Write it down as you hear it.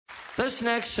This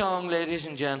next song, ladies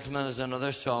and gentlemen, is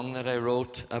another song that I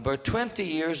wrote. About 20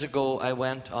 years ago, I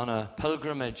went on a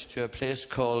pilgrimage to a place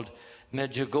called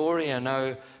Medjugorje.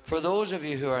 Now, for those of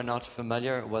you who are not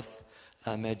familiar with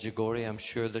Medjugorje, I'm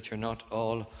sure that you're not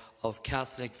all of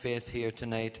Catholic faith here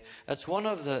tonight. It's one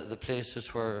of the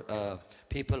places where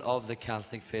people of the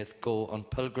Catholic faith go on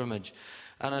pilgrimage.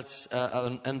 And it's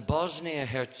in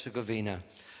Bosnia-Herzegovina.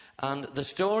 And the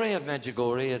story of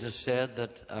Medjugorje, it is said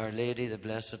that Our Lady, the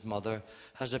Blessed Mother,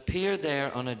 has appeared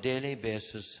there on a daily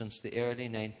basis since the early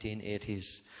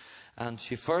 1980s. And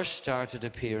she first started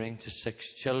appearing to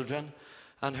 6 children,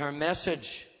 and her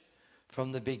message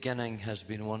from the beginning has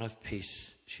been one of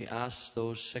peace. She asked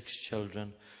those 6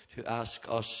 children to ask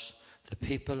us, the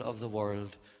people of the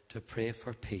world, to pray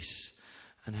for peace,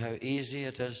 and how easy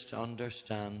it is to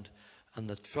understand in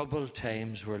the troubled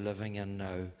times we're living in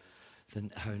now,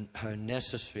 how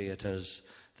necessary it is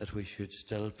that we should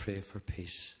still pray for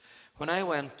peace. When I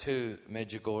went to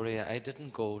Medjugorje, I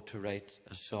didn't go to write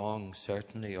a song,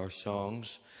 certainly, or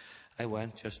songs. I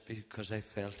went just because I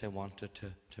felt I wanted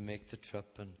to make the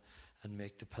trip and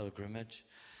make the pilgrimage.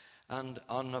 And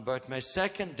on about my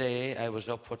second day, I was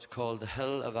up what's called the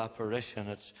Hill of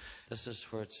Apparition. This is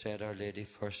where it said Our Lady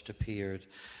first appeared.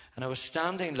 And I was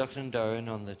standing looking down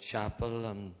on the chapel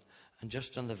and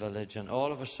just on the village, and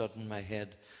all of a sudden my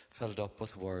head filled up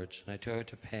with words, and I took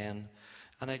out a pen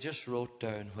and I just wrote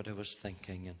down what I was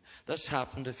thinking. And this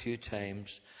happened a few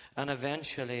times, and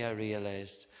eventually I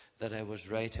realized that I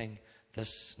was writing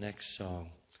this next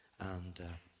song, and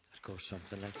it goes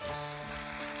something like this.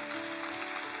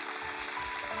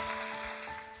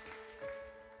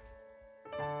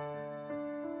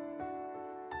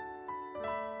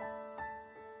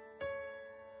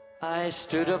 I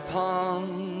stood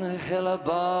upon the hill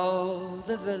above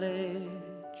the village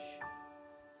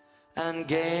and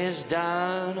gazed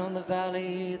down on the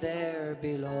valley there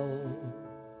below,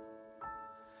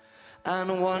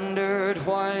 and wondered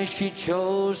why she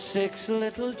chose 6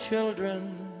 little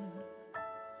children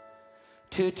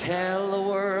to tell the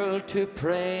world to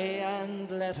pray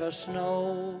and let us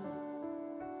know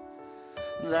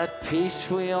that peace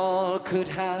we all could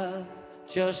have.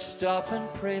 Just stop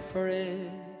and pray for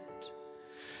it.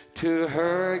 To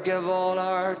her give all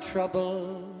our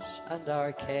troubles and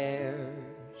our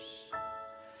cares,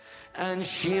 and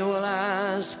she will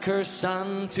ask her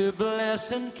Son to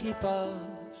bless and keep us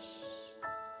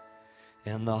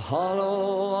in the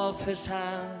hollow of his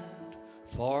hand,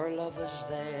 for love is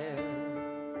there.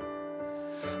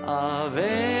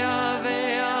 Ave,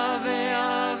 Ave, Ave,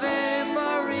 Ave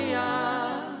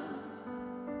Maria.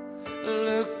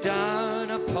 Look down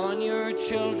upon your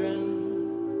children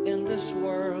in this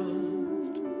world.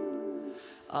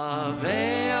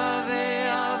 Ave, Ave,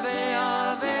 Ave,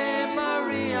 Ave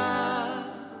Maria.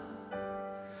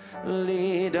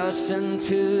 Lead us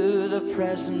into the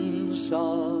presence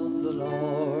of the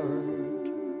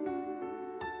Lord.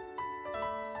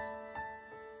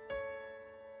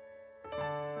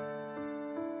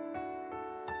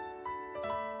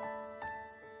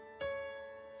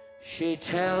 She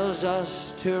tells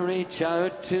us to reach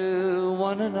out to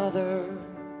one another,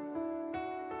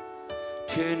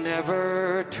 to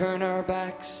never turn our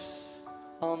backs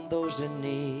on those in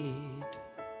need.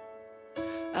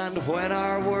 And when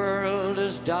our world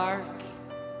is dark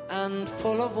and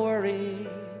full of worry,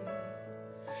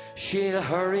 she'll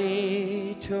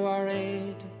hurry to our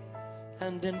aid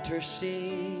and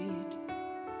intercede.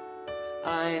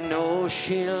 I know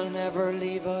she'll never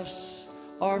leave us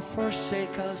or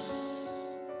forsake us,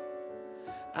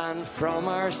 and from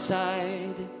our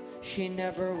side she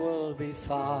never will be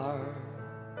far.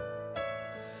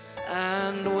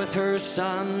 And with her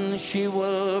Son she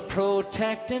will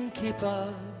protect and keep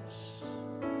us.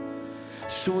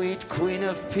 Sweet Queen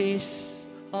of Peace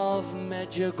of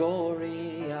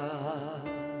Medjugorje.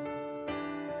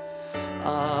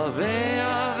 Ave,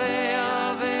 Ave,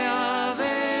 Ave,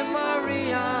 Ave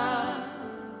Maria.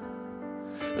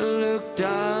 Look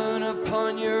down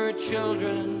upon your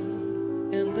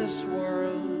children in this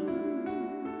world.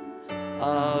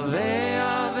 Ave,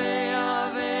 Ave,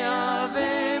 Ave,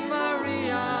 Ave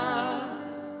Maria.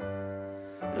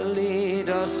 Lead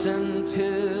us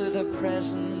into the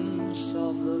presence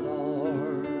of the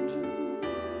Lord.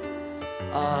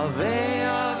 Ave,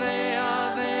 Ave,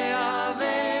 Ave,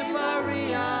 Ave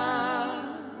Maria.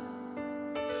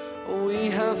 We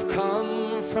have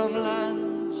come from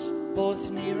lands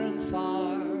both near and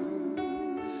far.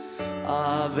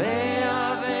 Ave,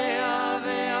 Ave,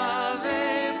 Ave,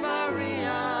 Ave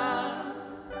Maria.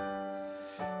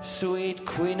 Sweet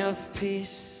Queen of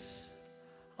Peace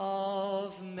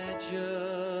of Medjugorje.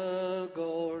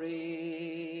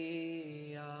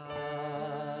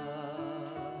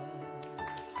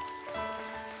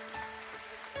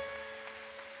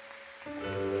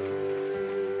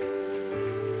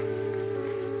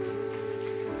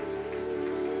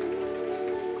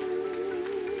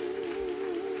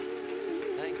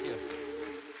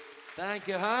 Thank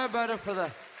you. How about it for the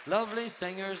lovely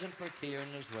singers and for Kieran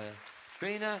as well?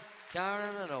 Trina,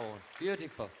 Karen and Owen.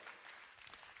 Beautiful.